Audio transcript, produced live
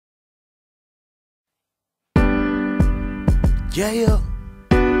Yeah,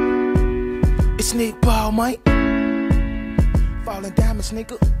 it's Nick Paul, mate. Falling diamonds,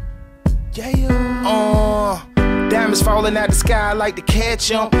 nigga. Yeah. Diamonds falling out the sky, I like to catch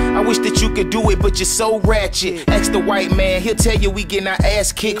 'em. I wish that you could do it, but you're so ratchet. Ask the white man, he'll tell you we getting our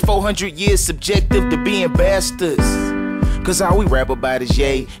ass kicked. 400 years subjective to being bastards. Cause all we rap about is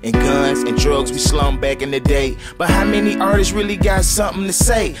yay and guns and drugs we slum back in the day. But how many artists really got something to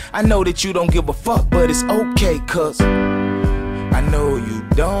say? I know that you don't give a fuck, but it's okay, cause I know you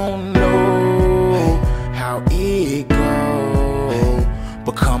don't know how it goes.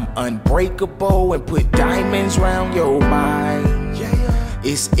 Become unbreakable and put diamonds round your mind.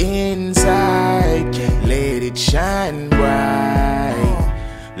 It's inside, let it shine bright.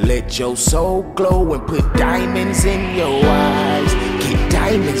 Let your soul glow and put diamonds in your eyes. Get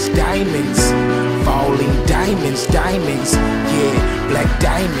diamonds, diamonds, falling diamonds, diamonds. Yeah, black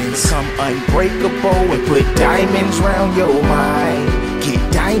diamonds, come unbreakable and put diamonds round your mind.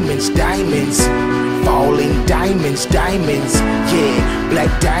 Get diamonds, diamonds, falling diamonds, diamonds. Yeah, black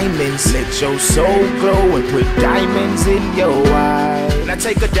diamonds. Let your soul glow and put diamonds in your eyes. Now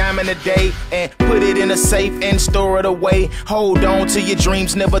take a diamond a day and put it in a safe and store it away. Hold on to your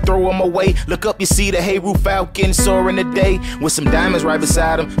dreams, never throw them away. Look up, you see the Hey-Roof Falcon soaring today with some diamonds right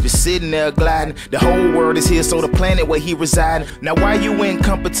beside him, just sitting there gliding. The whole world is here, so the planet where he residing. Now why you in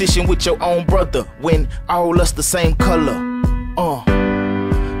competition with your own brother when all us the same color?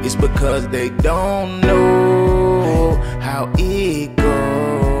 It's because they don't know how it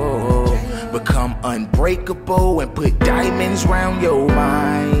goes. Become unbreakable and put diamonds round your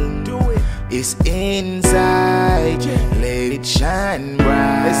mind. It's inside, let it shine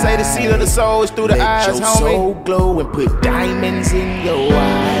bright. They say the seed of the soul is through the eyes, homie. Let your soul glow and put diamonds in your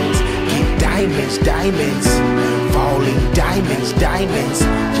eyes. Get diamonds, diamonds, falling diamonds, diamonds.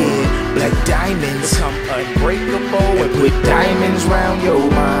 Yeah, black diamonds, come unbreakable and put diamonds round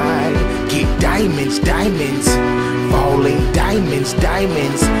your mind. Get diamonds, diamonds, falling diamonds,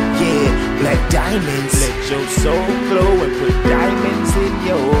 diamonds. Yeah, black diamonds. Let your soul glow and put diamonds in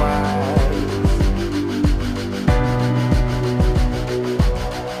your eyes.